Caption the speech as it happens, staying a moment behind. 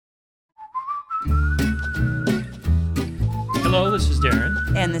Hello, this is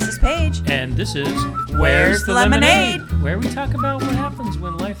Darren. And this is Paige. And this is Where's the Lemonade? Where we talk about what happens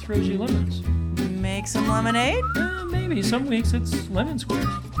when life throws you lemons. Make some lemonade? Maybe. Some weeks it's lemon squares.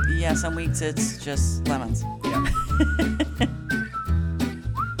 Yeah, some weeks it's just lemons. Yeah.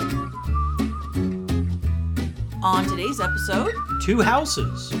 On today's episode, 2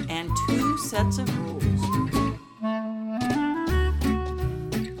 houses. And 2 sets of rules.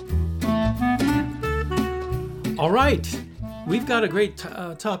 All right. We've got a great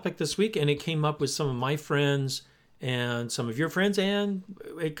topic this week, and it came up with some of my friends and some of your friends, and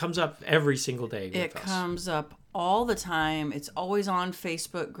it comes up every single day with It us. comes up all the time. It's always on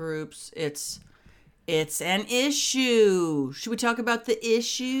Facebook groups. It's an issue. Should we talk about the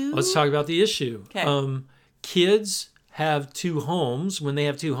issue? Let's talk about the issue. Okay. Kids have 2 homes. When they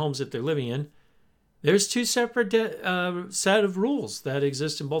have 2 homes that they're living in, there's 2 separate set of rules that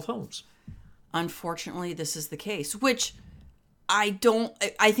exist in both homes. Unfortunately, this is the case, which I think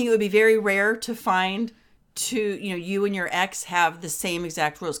it would be very rare to find you and your ex have the same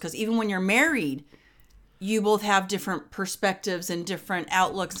exact rules. Because even when you're married, you both have different perspectives and different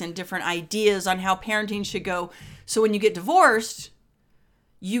outlooks and different ideas on how parenting should go. So when you get divorced,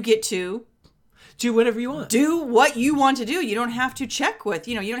 you get to do whatever you want. Do what you want to do. You don't have to check with,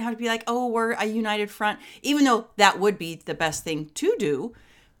 you don't have to be like, oh, we're a united front, even though that would be the best thing to do.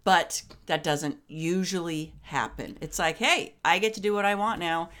 But that doesn't usually happen. It's like, hey, I get to do what I want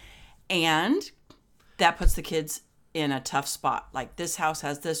now. And that puts the kids in a tough spot. Like, this house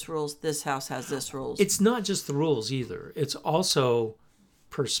has this rules, this house has this rules. It's not just the rules either. It's also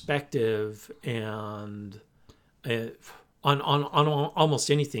perspective and on almost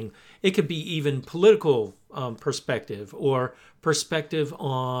anything. It could be even political perspective or perspective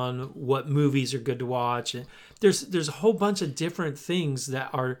on what movies are good to watch. There's a whole bunch of different things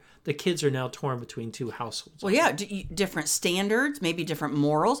that the kids are now torn between 2 households. Well, yeah, different standards, maybe different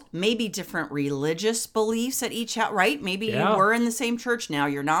morals, maybe different religious beliefs at each house, right? Maybe you were in the same church, now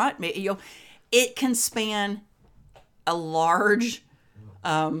you're not. It can span a large,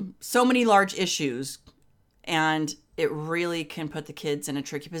 so many large issues, and it really can put the kids in a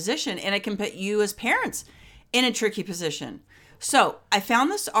tricky position, and it can put you as parents in a tricky position. So I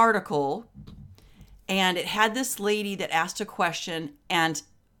found this article, and it had this lady that asked a question, and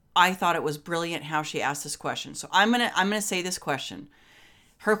I thought it was brilliant how she asked this question. So I'm gonna say this question.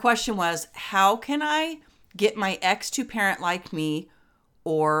 Her question was, how can I get my ex to parent like me?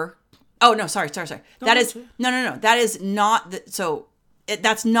 Or, oh no, sorry. No. That is not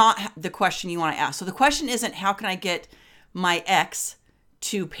that's not the question you want to ask. So the question isn't, how can I get my ex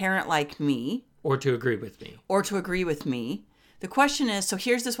to parent like me? Or to agree with me. The question is, so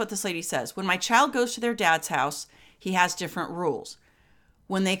here's what this lady says. When my child goes to their dad's house, he has different rules.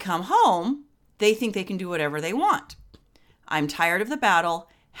 When they come home, they think they can do whatever they want. I'm tired of the battle.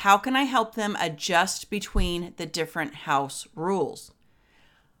 How can I help them adjust between the different house rules?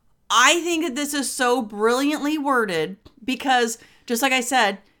 I think that this is so brilliantly worded because, just like I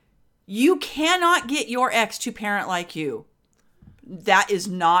said, you cannot get your ex to parent like you. That is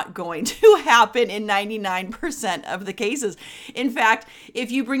not going to happen in 99% of the cases. In fact,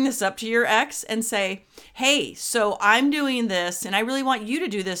 if you bring this up to your ex and say, hey, so I'm doing this and I really want you to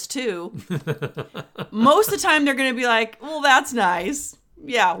do this too, most of the time they're going to be like, well, that's nice.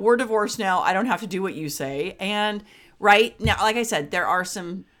 Yeah, we're divorced now. I don't have to do what you say. And right now, like I said, there are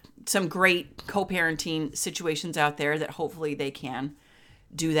some great co-parenting situations out there that hopefully they can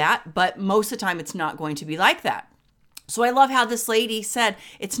do that. But most of the time, it's not going to be like that. So I love how this lady said,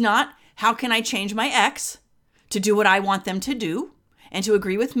 it's not, how can I change my ex to do what I want them to do and to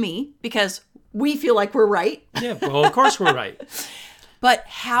agree with me because we feel like we're right. Yeah, well, of course we're right. But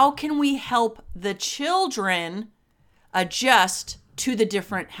how can we help the children adjust to the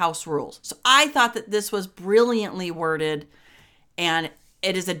different house rules? So I thought that this was brilliantly worded, and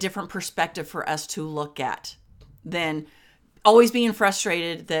it is a different perspective for us to look at than always being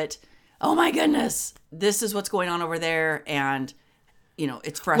frustrated that, oh my goodness, this is what's going on over there, and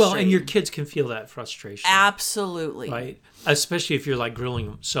it's frustrating. Well, and your kids can feel that frustration. Absolutely. Right? Especially if you're like grilling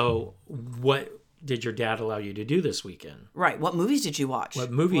them. So what did your dad allow you to do this weekend? Right. What movies did you watch?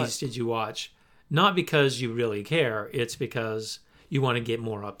 Did you watch? Not because you really care. It's because you want to get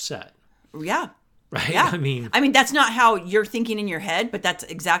more upset. Yeah. Right? Yeah. I mean, that's not how you're thinking in your head, but that's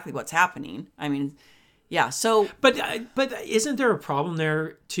exactly what's happening. Yeah. So, but isn't there a problem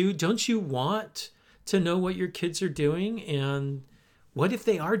there too? Don't you want to know what your kids are doing, and what if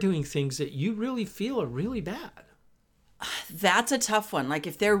they are doing things that you really feel are really bad? That's a tough one. Like,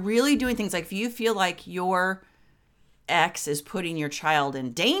 if they're really doing things, like if you feel like your ex is putting your child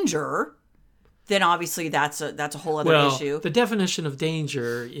in danger, then obviously that's a whole other issue. The definition of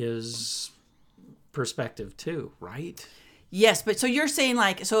danger is perspective too, right? Yes, but so you're saying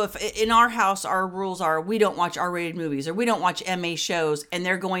like, so if in our house our rules are we don't watch R-rated movies or we don't watch MA shows, and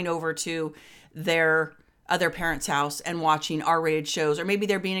they're going over to their other parent's house and watching R-rated shows, or maybe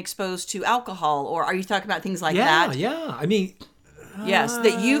they're being exposed to alcohol, or are you talking about things like that? Yeah. I mean, yes,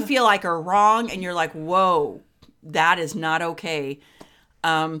 that you feel like are wrong, and you're like, whoa, that is not okay.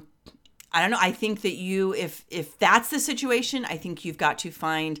 I don't know. I think that if that's the situation, I think you've got to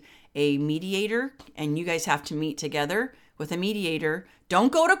find a mediator, and you guys have to meet together with a mediator.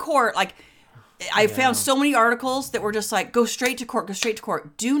 Don't go to court. Like, I found so many articles that were just like, go straight to court, go straight to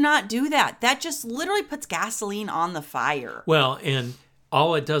court. Do not do that. That just literally puts gasoline on the fire. Well, and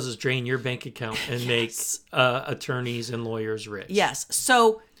all it does is drain your bank account and make attorneys and lawyers rich. Yes.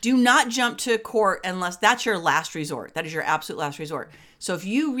 So do not jump to court unless that's your last resort. That is your absolute last resort. So if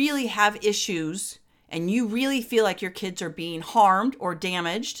you really have issues and you really feel like your kids are being harmed or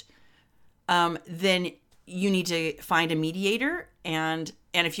damaged, then you need to find a mediator. And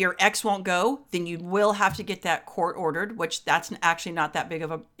if your ex won't go, then you will have to get that court ordered, which that's actually not that big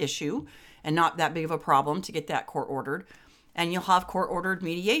of an issue and not that big of a problem to get that court ordered. And you'll have court ordered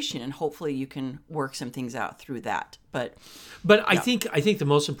mediation, and hopefully you can work some things out through that. But I think the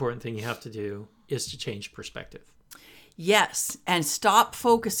most important thing you have to do is to change perspective. Yes, and stop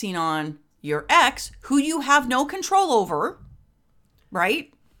focusing on your ex, who you have no control over,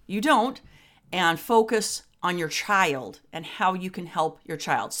 right? You don't. And focus on your child and how you can help your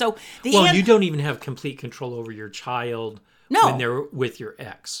child. So you don't even have complete control over your child when they're with your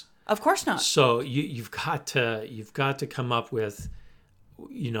ex. Of course not. So you've got to come up with,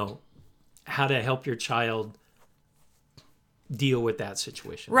 how to help your child deal with that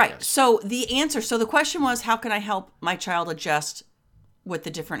situation. Right. So the question was, how can I help my child adjust with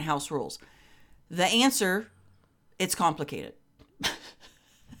the different house rules? The answer, it's complicated.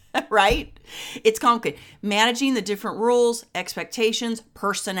 Right? It's complicated. Managing the different rules, expectations,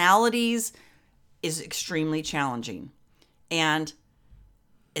 personalities is extremely challenging. And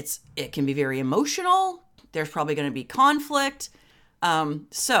it can be very emotional. There's probably going to be conflict. But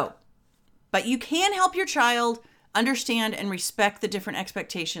you can help your child understand and respect the different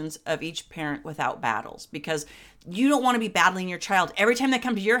expectations of each parent without battles, because you don't want to be battling your child every time they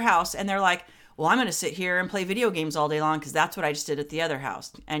come to your house and they're like, well, I'm going to sit here and play video games all day long because that's what I just did at the other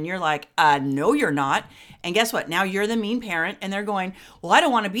house. And you're like, no, you're not. And guess what? Now you're the mean parent, and they're going, well, I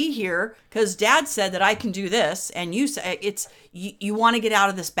don't want to be here because dad said that I can do this. And you say you want to get out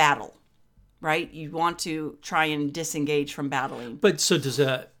of this battle, right? You want to try and disengage from battling. But so does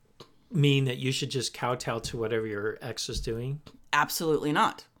that mean that you should just kowtow to whatever your ex is doing? Absolutely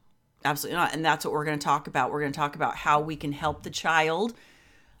not. Absolutely not. And that's what we're going to talk about. We're going to talk about how we can help the child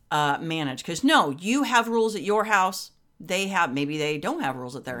manage. Because you have rules at your house. Maybe they don't have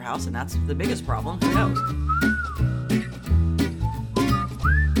rules at their house, and that's the biggest problem. Who knows?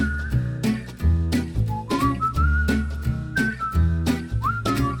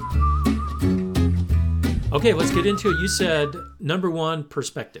 Okay, let's get into it. You said number one,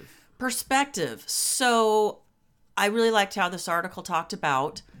 perspective. Perspective. So I really liked how this article talked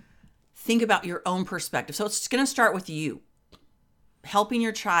about, think about your own perspective. So it's going to start with you. Helping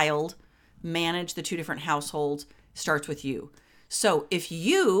your child manage the two different households starts with you. So if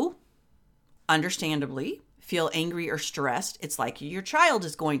you, understandably, feel angry or stressed, it's likely your child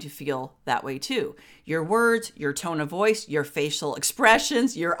is going to feel that way too. Your words, your tone of voice, your facial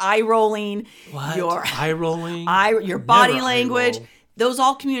expressions, your eye rolling, your eye rolling, your body language, those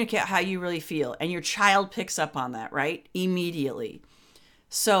all communicate how you really feel. And your child picks up on that, right? Immediately.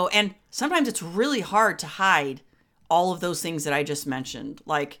 So, and sometimes it's really hard to hide all of those things that I just mentioned.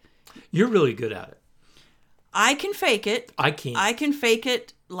 Like, you're really good at it. I can fake it. I can't. I can fake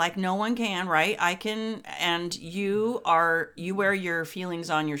it like no one can, right? I can, and you wear your feelings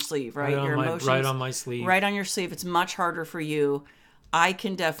on your sleeve, right? Your emotions. Right on my sleeve. Right on your sleeve. It's much harder for you. I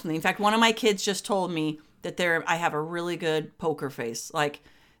can definitely, in fact, one of my kids just told me that I have a really good poker face. Like,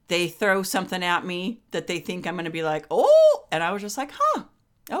 they throw something at me that they think I'm going to be like, oh, and I was just like,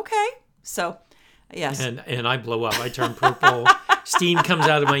 okay. So, yes. And I blow up. I turn purple. Steam comes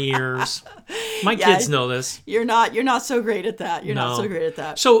out of my ears. My kids know this. You're not so great at that. You're not so great at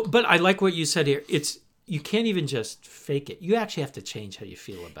that. So, but I like what you said here. You can't even just fake it. You actually have to change how you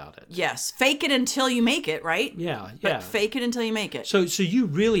feel about it. Yes. Fake it until you make it, right? Yeah. But fake it until you make it. So you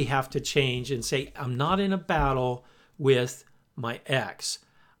really have to change and say, I'm not in a battle with my ex.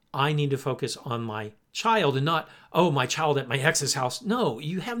 I need to focus on my child and not, my child at my ex's house. No,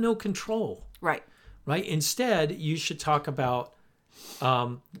 you have no control. Right. Right? Instead, you should talk about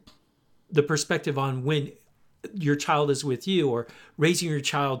the perspective on when your child is with you or raising your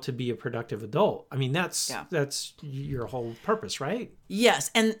child to be a productive adult. I mean, that's your whole purpose, right? Yes,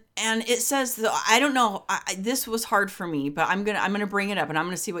 and it says though, I don't know. This was hard for me, but I'm gonna bring it up, and I'm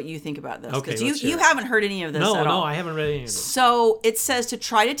gonna see what you think about this, because you haven't heard any of this at all. No, I haven't read any of this. So it says to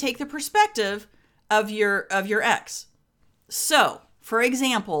try to take the perspective of your ex. So, for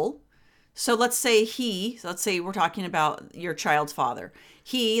example, let's say we're talking about your child's father.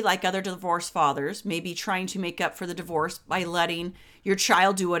 He, like other divorced fathers, may be trying to make up for the divorce by letting your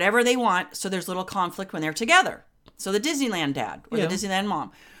child do whatever they want, so there's little conflict when they're together. So the Disneyland dad or the Disneyland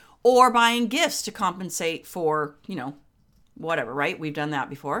mom. Or buying gifts to compensate for, whatever, right? We've done that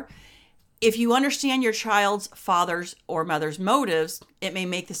before. If you understand your child's father's or mother's motives, it may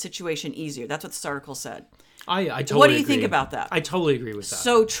make the situation easier. That's what this article said. I totally agree. What do you think about that? I totally agree with that.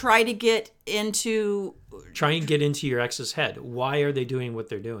 So try and get into your ex's head. Why are they doing what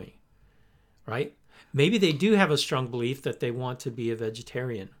they're doing? Right? Maybe they do have a strong belief that they want to be a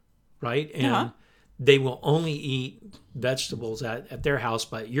vegetarian, right? And they will only eat vegetables at their house,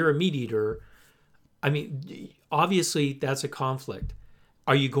 but you're a meat eater. I mean, obviously that's a conflict.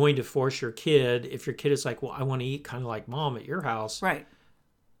 Are you going to force your kid, if your kid is like, well, I want to eat kind of like mom at your house. Right.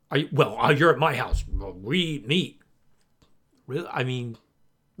 You're at my house. Well, we eat meat. Really? I mean...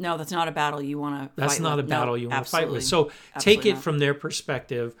 No, that's not a battle you want to fight with. That's not a battle you want to fight with. So Absolutely take it from their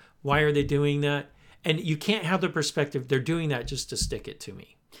perspective. Why are they doing that? And you can't have the perspective, they're doing that just to stick it to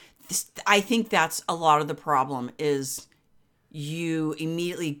me. I think that's a lot of the problem is you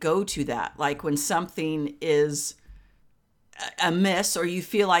immediately go to that. Like when something is amiss or you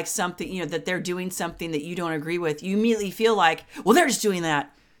feel like something, that they're doing something that you don't agree with, you immediately feel like, well, they're just doing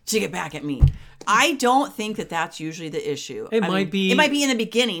that to get back at me. I don't think that that's usually the issue. It might be in the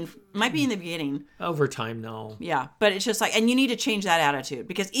beginning. Over time, no. Yeah, but it's just like, and you need to change that attitude,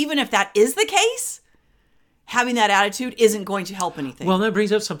 because even if that is the case, having that attitude isn't going to help anything. Well, that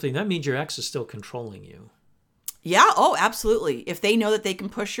brings up something. That means your ex is still controlling you. Yeah. Oh, absolutely. If they know that they can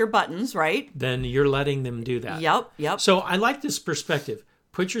push your buttons, right? Then you're letting them do that. Yep. So I like this perspective.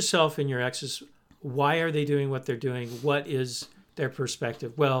 Put yourself in your ex's. Why are they doing what they're doing? What is their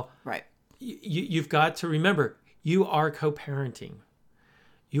perspective? Well, right. You've got to remember, you are co-parenting.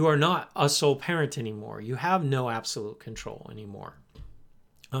 You are not a sole parent anymore. You have no absolute control anymore.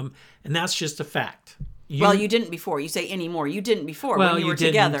 And that's just a fact. You didn't before. You say anymore. You didn't before when you were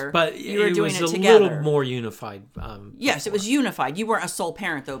together. But you were doing it together. It was a little more unified. Yes, it was unified. You weren't a sole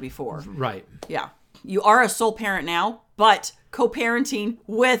parent, though, before. Right. Yeah. You are a sole parent now, but co-parenting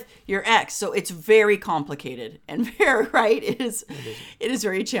with your ex. So it's very complicated and very, right? It is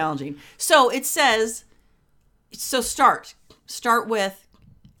very challenging. So it says, start with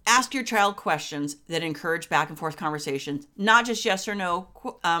ask your child questions that encourage back and forth conversations, not just yes or no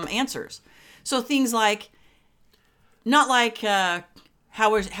answers. So things like, not like,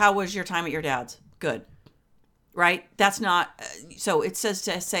 how was your time at your dad's? Good. Right? That's not, so it says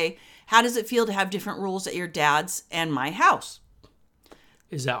to say, how does it feel to have different rules at your dad's and my house?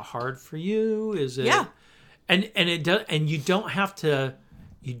 Is that hard for you? Is it? Yeah. And it does, and you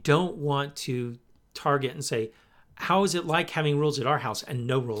don't want to target and say, how is it like having rules at our house and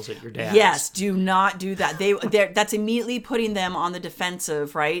no rules at your dad's? Yes, do not do that. That's immediately putting them on the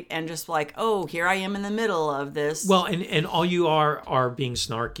defensive, right? And just like, oh, here I am in the middle of this. Well, and all you are being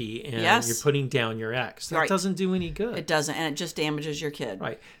snarky, and you're putting down your ex. That doesn't do any good. It doesn't, and it just damages your kid.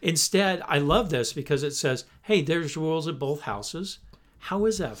 Right. Instead, I love this because it says, hey, there's rules at both houses. How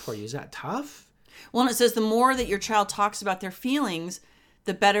is that for you? Is that tough? Well, and it says the more that your child talks about their feelings,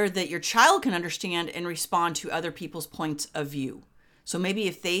 the better that your child can understand and respond to other people's points of view. So maybe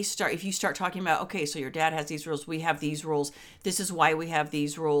if you start talking about, okay, so your dad has these rules, we have these rules, this is why we have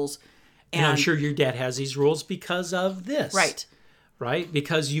these rules. And I'm sure your dad has these rules because of this. Right. Right?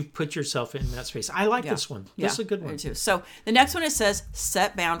 Because you've put yourself in that space. I like this one. This is a good one. Too. So the next one, it says,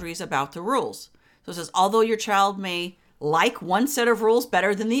 set boundaries about the rules. So it says, although your child may like one set of rules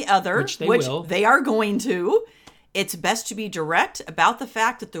better than the other, which they are going to, it's best to be direct about the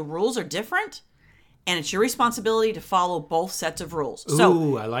fact that the rules are different, and it's your responsibility to follow both sets of rules.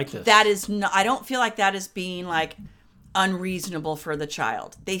 Ooh, I like this. That is not, I don't feel like that is being like unreasonable for the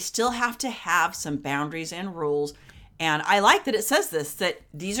child. They still have to have some boundaries and rules. And I like that it says this, that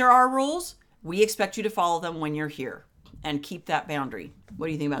these are our rules. We expect you to follow them when you're here and keep that boundary. What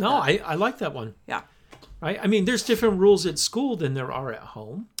do you think about that? No, I like that one. Yeah. Right. I mean, there's different rules at school than there are at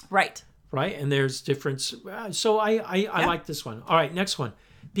home. Right. Right. And there's difference. So I like this one. All right. Next one.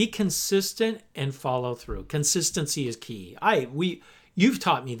 Be consistent and follow through. Consistency is key. You've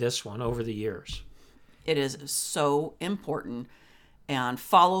taught me this one over the years. It is so important. And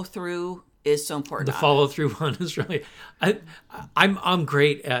follow through is so important. The follow through one is really. I'm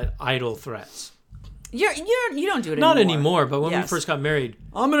great at idle threats. You don't do it Not anymore. But when we first got married,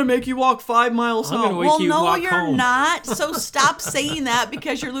 I'm going to make you walk 5 miles home. I'm going to make you walk you're home. not. So stop saying that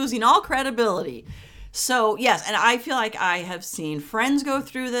because you're losing all credibility. So, yes, and I feel like I have seen friends go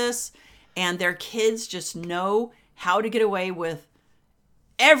through this, and their kids just know how to get away with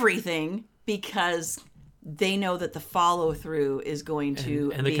everything because they know that the follow-through is going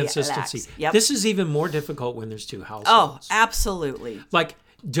to and the be consistency. lax. Yep. This is even more difficult when there's 2 households. Oh, absolutely. Like,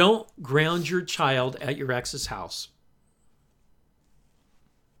 don't ground your child at your ex's house.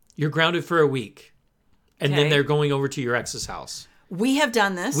 You're grounded for a week, and then they're going over to your ex's house. We have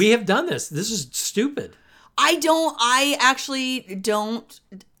done this. This is stupid. I actually don't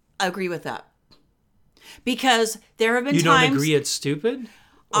agree with that. Because there have been times... You don't agree it's stupid?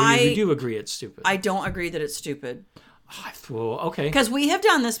 Or you do agree it's stupid? I don't agree that it's stupid. Well, okay. Because we have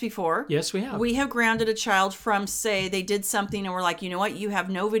done this before. Yes, we have. We have grounded a child from, say, they did something and we're like, you know what? You have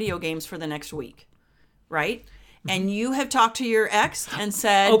no video games for the next week. Right? Mm-hmm. And you have talked to your ex and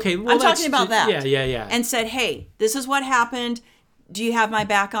said... Okay, well, I'm talking about that. Yeah. And said, hey, this is what happened. Do you have my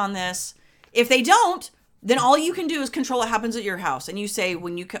back on this? If they don't, then all you can do is control what happens at your house. And you say,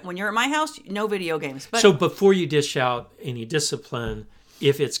 when you're at my house, no video games. But, so before you dish out any discipline...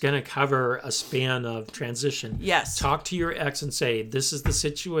 If it's going to cover a span of transition, yes, talk to your ex and say, this is the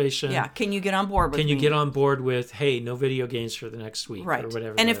situation. Yeah, can you get on board with me? Can you get on board with, hey, no video games for the next week or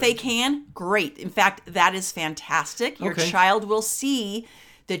whatever. And if they can, great. In fact, that is fantastic. Your child will see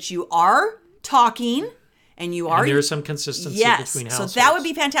that you are talking and you are... And there's some consistency between households. So that would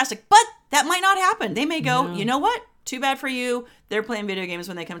be fantastic. But that might not happen. They may go, you know what? Too bad for you. They're playing video games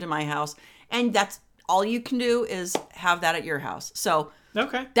when they come to my house. And that's all you can do is have that at your house. So...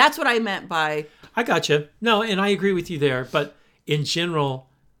 Okay. That's what I meant by... I gotcha. No, and I agree with you there. But in general,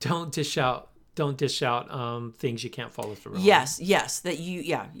 don't dish out things you can't follow through on. Yes. That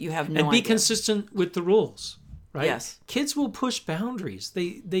you have no idea. And be consistent with the rules, right? Yes. Kids will push boundaries.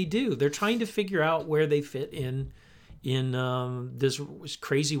 They do. They're trying to figure out where they fit in this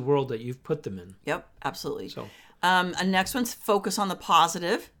crazy world that you've put them in. Yep, absolutely. So... next one's focus on the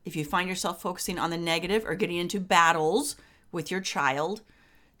positive. If you find yourself focusing on the negative or getting into battles with your child,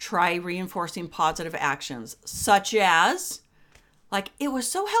 try reinforcing positive actions, such as, like, it was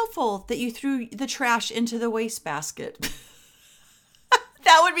so helpful that you threw the trash into the wastebasket.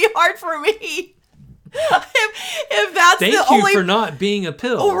 That would be hard for me. If that's Thank the you only... for not being a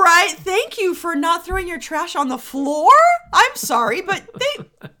pill. Right. Thank you for not throwing your trash on the floor. I'm sorry, but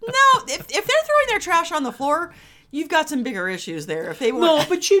if they're throwing their trash on the floor, you've got some bigger issues there. If they No,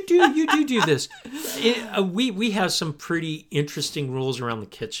 but you do this. We have some pretty interesting rules around the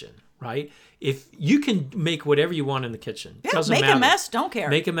kitchen, right? If you can make whatever you want in the kitchen, doesn't matter. Make a mess, don't care.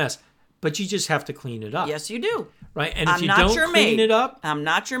 Make a mess, but you just have to clean it up. Yes, you do. Right, and if you don't clean it up, I'm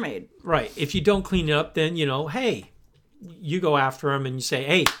not your maid. Right, if you don't clean it up, then hey, you go after them and you say,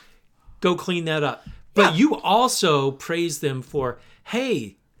 hey, go clean that up. But you also praise them for,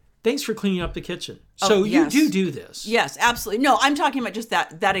 hey, thanks for cleaning up the kitchen. So you do this. Yes, absolutely. No, I'm talking about just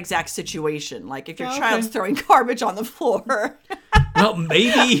that exact situation. Like if your child's throwing garbage on the floor. Well,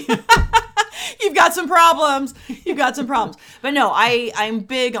 maybe. You've got some problems. But no, I'm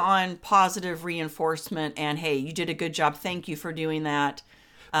big on positive reinforcement and, hey, you did a good job. Thank you for doing that.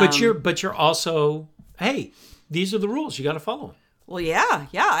 But you're also, hey, these are the rules. You got to follow them. Well, yeah.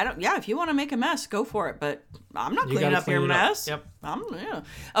 If you want to make a mess, go for it. But I'm not cleaning up your mess. Yep.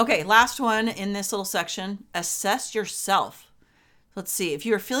 Okay, last one in this little section. Assess yourself. Let's see. If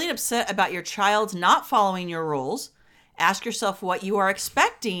you are feeling upset about your child not following your rules, ask yourself what you are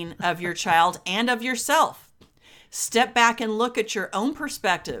expecting of your child and of yourself. Step back and look at your own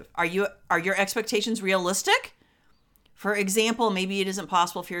perspective. Are your expectations realistic? For example, maybe it isn't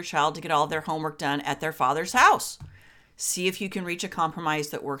possible for your child to get all of their homework done at their father's house. See if you can reach a compromise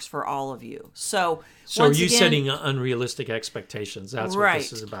that works for all of you. So are you setting unrealistic expectations? That's what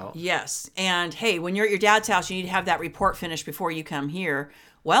this is about. Yes. And hey, when you're at your dad's house, you need to have that report finished before you come here.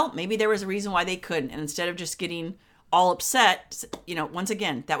 Well, maybe there was a reason why they couldn't. And instead of just getting all upset, once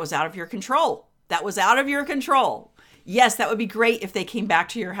again, that was out of your control. Yes, that would be great if they came back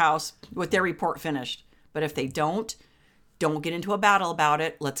to your house with their report finished. But if they don't get into a battle about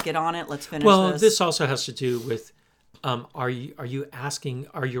it. Let's get on it. Let's finish this. Well, this also has to do with, are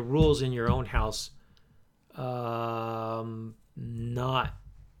your rules in your own house not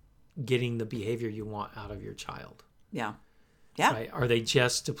getting the behavior you want out of your child? Yeah. Right? Are they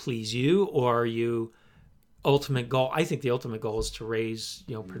just to please you, or are you ultimate goal? I think the ultimate goal is to raise,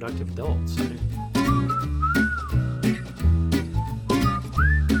 productive adults.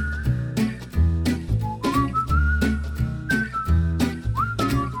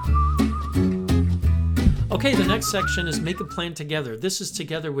 Okay, the next section is make a plan together. This is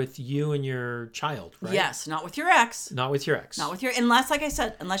together with you and your child, right? Yes, not with your ex. Not with your ex. Not with your, unless, like I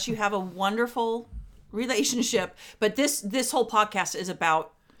said, unless you have a wonderful relationship. But this whole podcast is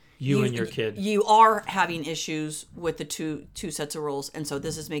about you and your kid. You are having issues with the two sets of rules, and so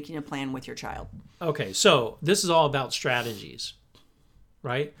this is making a plan with your child. Okay, so this is all about strategies,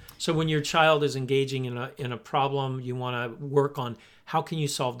 right? So when your child is engaging in a problem, you want to work on how can you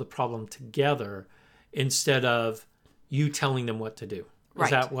solve the problem together instead of you telling them what to do. Right.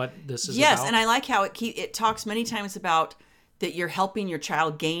 Is that what this is about? Yes, and I like how it talks many times about that you're helping your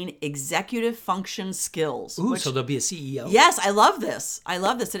child gain executive function skills. Ooh, so they'll be a CEO? Yes, I love this. And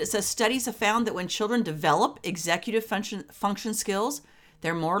it says studies have found that when children develop executive function skills,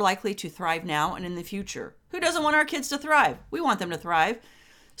 they're more likely to thrive now and in the future. Who doesn't want our kids to thrive? We want them to thrive.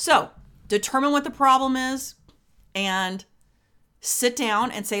 So determine what the problem is and sit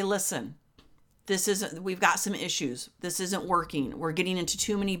down and say, listen, we've got some issues. This isn't working. We're getting into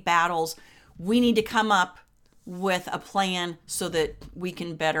too many battles. We need to come up with a plan so that we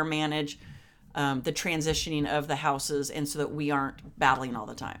can better manage the transitioning of the houses and so that we aren't battling all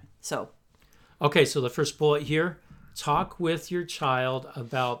the time. Okay, so the first bullet here, talk with your child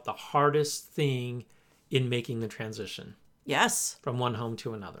about the hardest thing in making the transition. Yes. From one home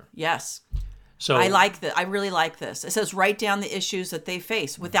to another. Yes. So I like that. I really like this. It says write down the issues that they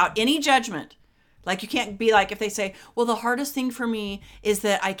face without any judgment. Like, you can't be like, if they say, well, the hardest thing for me is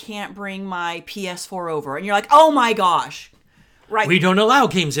that I can't bring my PS4 over. And you're like, oh my gosh. Right. We don't allow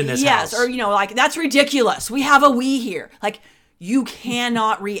games in this house. Yes. Or, like, that's ridiculous. We have a Wii here. Like, you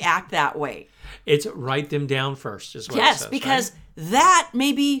cannot react that way. It's write them down first is what it says, because right? that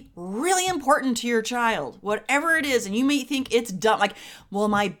may be really important to your child, whatever it is. And you may think it's dumb. Like, well,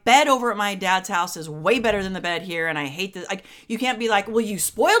 my bed over at my dad's house is way better than the bed here. And I hate this. Like, you can't be like, well, you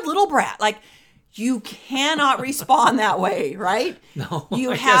spoiled little brat. Like, you cannot respond that way, right? No,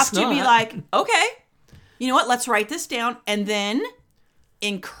 you I have guess to not. be like, okay, you know what? Let's write this down and then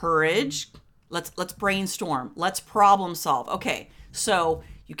encourage. Let's brainstorm. Let's problem solve. Okay, so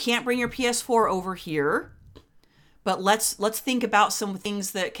you can't bring your PS4 over here, but let's think about some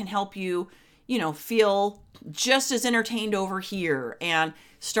things that can help you, feel just as entertained over here, and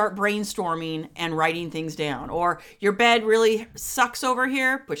start brainstorming and writing things down. Or your bed really sucks over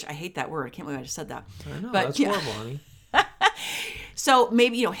here, which I hate that word. I can't believe I just said that. I know, but, that's horrible, honey. So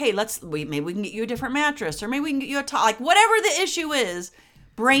maybe, hey, maybe we can get you a different mattress, or maybe we can get you like whatever the issue is,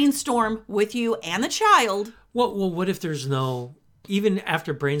 brainstorm with you and the child. Well, what if there's even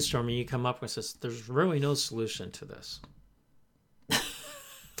after brainstorming, you come up with this, there's really no solution to this?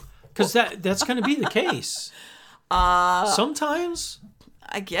 Because that's going to be the case. Sometimes.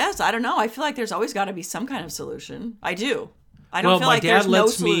 I guess. I don't know. I feel like there's always got to be some kind of solution. I do. I don't feel like there's no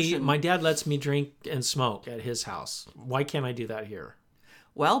solution. My dad lets me drink and smoke at his house. Why can't I do that here?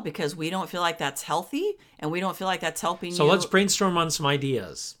 Well, because we don't feel like that's healthy, and we don't feel like that's helping you. So let's brainstorm on some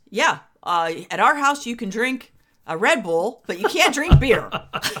ideas. Yeah. At our house, you can drink a Red Bull, but you can't drink beer.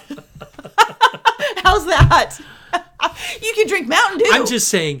 How's that? You can drink Mountain Dew. I'm just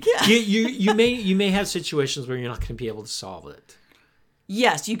saying, yeah. you may have situations where you're not going to be able to solve it.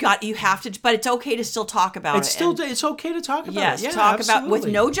 Yes, you have to, but it's okay to still talk about it. It's okay to talk about it. Yes, Yeah, talk absolutely. about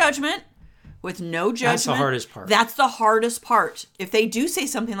with no judgment. That's the hardest part. That's the hardest part. If they do say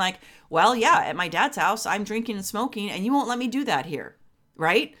something like, well, yeah, at my dad's house, I'm drinking and smoking, and you won't let me do that here,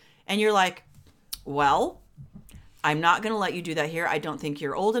 right? And you're like, well, I'm not going to let you do that here. I don't think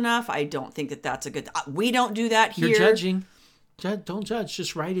you're old enough. I don't think that that's a good... we don't do that here. You're judging. Don't judge.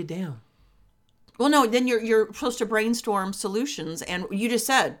 Just write it down. Well, no, then you're supposed to brainstorm solutions, and you just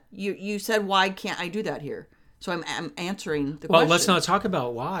said, you said, why can't I do that here? So I'm answering the question. Well, let's not talk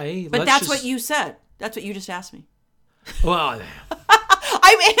about why. But that's what you said. That's what you just asked me. Well,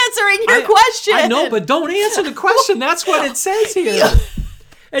 I'm answering your question. I know, but don't answer the question. That's what it says here.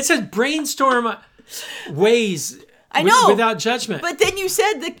 It says brainstorm ways. I know. Without judgment. But then you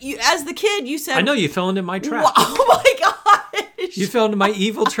said that as the kid, you said... I know, you fell into my trap. Oh my gosh. You fell into my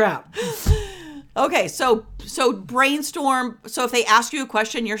evil trap. Okay, so brainstorm. So if they ask you a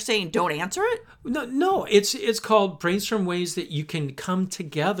question, you're saying don't answer it? No, it's called brainstorm ways that you can come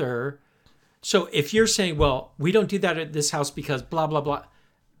together. So if you're saying, well, we don't do that at this house because blah blah blah,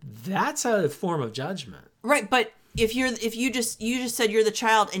 that's a form of judgment. Right, but if you just said you're the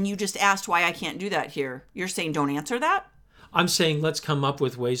child and you just asked why I can't do that here, you're saying don't answer that? I'm saying let's come up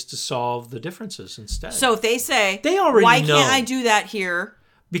with ways to solve the differences instead. So if they say, they already why know. Can't I do that here?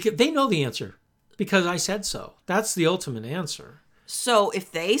 Because they know the answer. Because I said so. That's the ultimate answer. So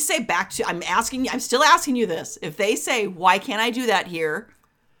if they say I'm still asking you this. If they say, why can't I do that here?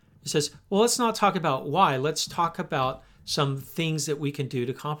 It says, well, let's not talk about why. Let's talk about some things that we can do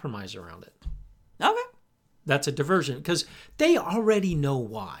to compromise around it. Okay. That's a diversion because they already know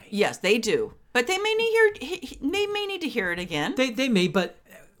why. Yes, they do. But they may need to hear it again. They may, but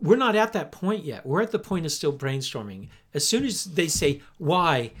we're not at that point yet. We're at the point of still brainstorming. As soon as they say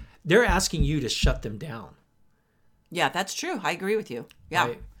why, they're asking you to shut them down. Yeah, that's true. I agree with you. Yeah.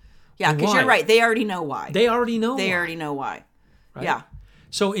 Right? Yeah, because you're right. They already know why. They already know why. Right? Yeah.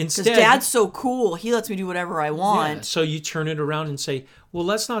 So instead... Because Dad's so cool. He lets me do whatever I want. Yeah, so you turn it around and say, well,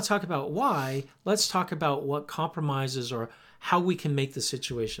 let's not talk about why. Let's talk about what compromises or how we can make the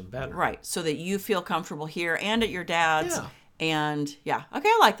situation better. Right. So that you feel comfortable here and at your dad's. Yeah. And yeah. Okay,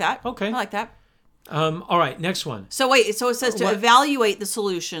 I like that. Okay. I like that. All right, next one. So wait, so it says to evaluate the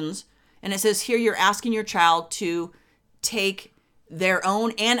solutions. And it says here you're asking your child to take their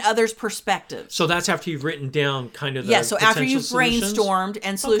own and others' perspectives. So that's after you've written down kind of the so after you've solutions? brainstormed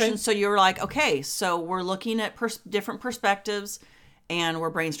and solutions, okay. So you're like, okay, so we're looking at different perspectives and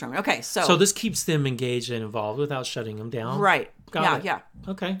we're brainstorming. Okay, so this keeps them engaged and involved without shutting them down. Right. Got it. Yeah.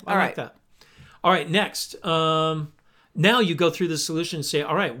 Okay, I like that. All right, next. Now you go through the solution and say,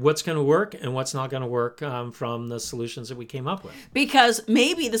 all right, what's going to work and what's not going to work from the solutions that we came up with. Because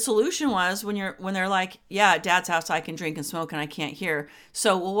maybe the solution was when they're like, yeah, at Dad's house I can drink and smoke and I can't hear.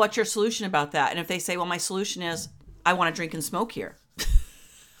 So, well, what's your solution about that? And if they say, well, my solution is I want to drink and smoke here.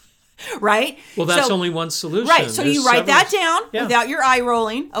 Right? Well, that's only one solution. Right. So you write that down without your eye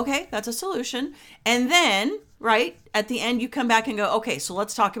rolling. Okay, that's a solution. And then, right, at the end you come back and go, okay, so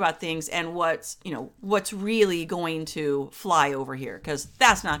let's talk about things and what's really going to fly over here, because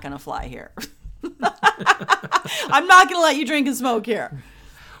that's not going to fly here. I'm not going to let you drink and smoke here.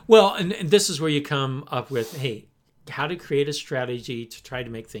 Well, and this is where you come up with, hey, how to create a strategy to try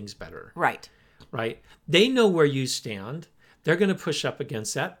to make things better. Right. Right. They know where you stand. They're going to push up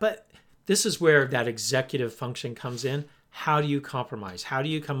against that. But this is where that executive function comes in. How do you compromise? How do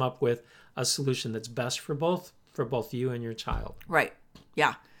you come up with a solution that's best for both you and your child? Right.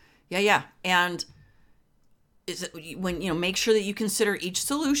 Yeah. And is it when make sure that you consider each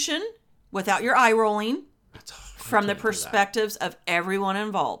solution without your eye rolling from the perspectives of everyone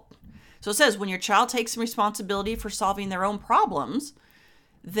involved. So it says when your child takes some responsibility for solving their own problems,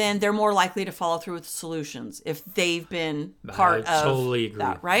 then they're more likely to follow through with solutions if they've been part of totally agree.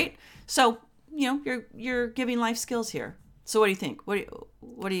 That, right? So, you're giving life skills here. So what do you think?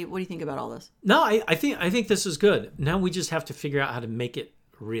 What do you think about all this? No, I think this is good. Now we just have to figure out how to make it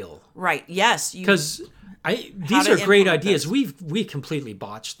real. Right. Yes. Because these are great ideas. We completely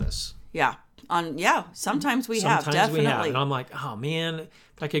botched this. Yeah. Sometimes we have. Definitely. And I'm like, oh man,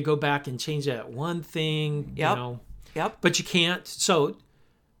 if I could go back and change that one thing, Yep. But you can't.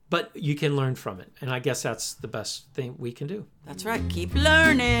 But you can learn from it. And I guess that's the best thing we can do. That's right. Keep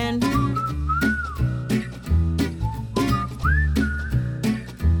learning.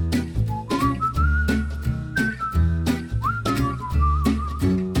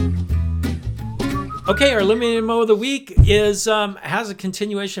 Okay, our eliminated mo of the week has a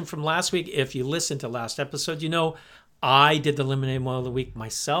continuation from last week. If you listened to last episode, I did the eliminated mo of the week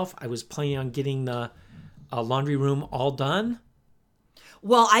myself. I was planning on getting the laundry room all done.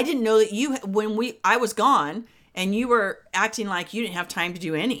 Well, I didn't know that I was gone and you were acting like you didn't have time to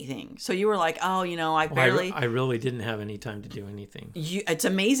do anything. So you were like, I really didn't have any time to do anything. It's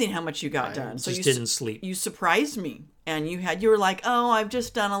amazing how much you got done. So you didn't sleep. You surprised me. And you were like, I've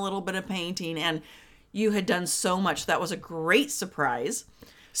just done a little bit of painting, and you had done so much. That was a great surprise.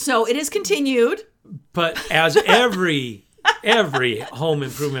 So it is continued. But as every home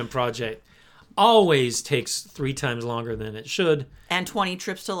improvement project always takes 3 times longer than it should. And 20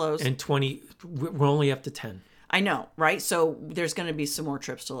 trips to Lowe's. We're only up to 10. I know, right? So there's going to be some more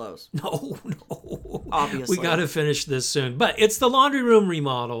trips to Lowe's. No. Obviously. We got to finish this soon. But it's the laundry room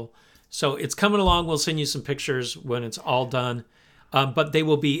remodel. So it's coming along. We'll send you some pictures when it's all done. But they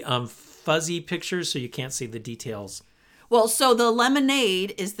will be fuzzy pictures, so you can't see the details. Well, so the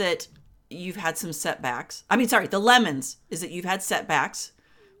lemonade is that you've had some setbacks. The lemons is that you've had setbacks.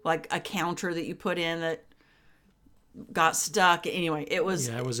 Like a counter that you put in that got stuck. Anyway, it was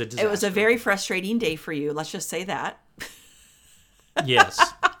a disaster. It was a very frustrating day for you. Let's just say that. Yes.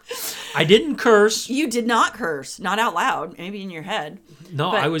 I didn't curse. You did not curse. Not out loud. Maybe in your head.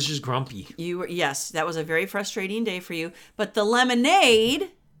 No, I was just grumpy. Yes, that was a very frustrating day for you. But the lemonade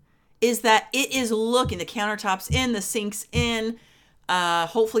is that it is looking, the countertops in, the sinks in,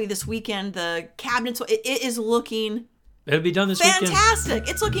 hopefully this weekend, the cabinets, it is looking it'll be done this weekend. Fantastic.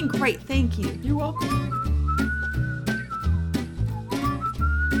 It's looking great. Thank you. You're welcome.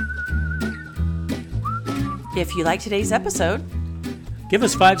 If you like today's episode, Give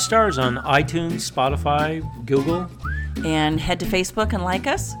us 5 stars on iTunes, Spotify, Google. And head to Facebook and like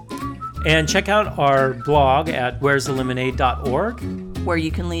us. And check out our blog at where'sthelemonade.org, where you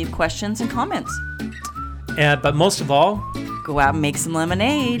can leave questions and comments. But most of all, go out and make some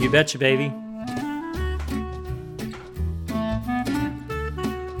lemonade. You betcha, baby.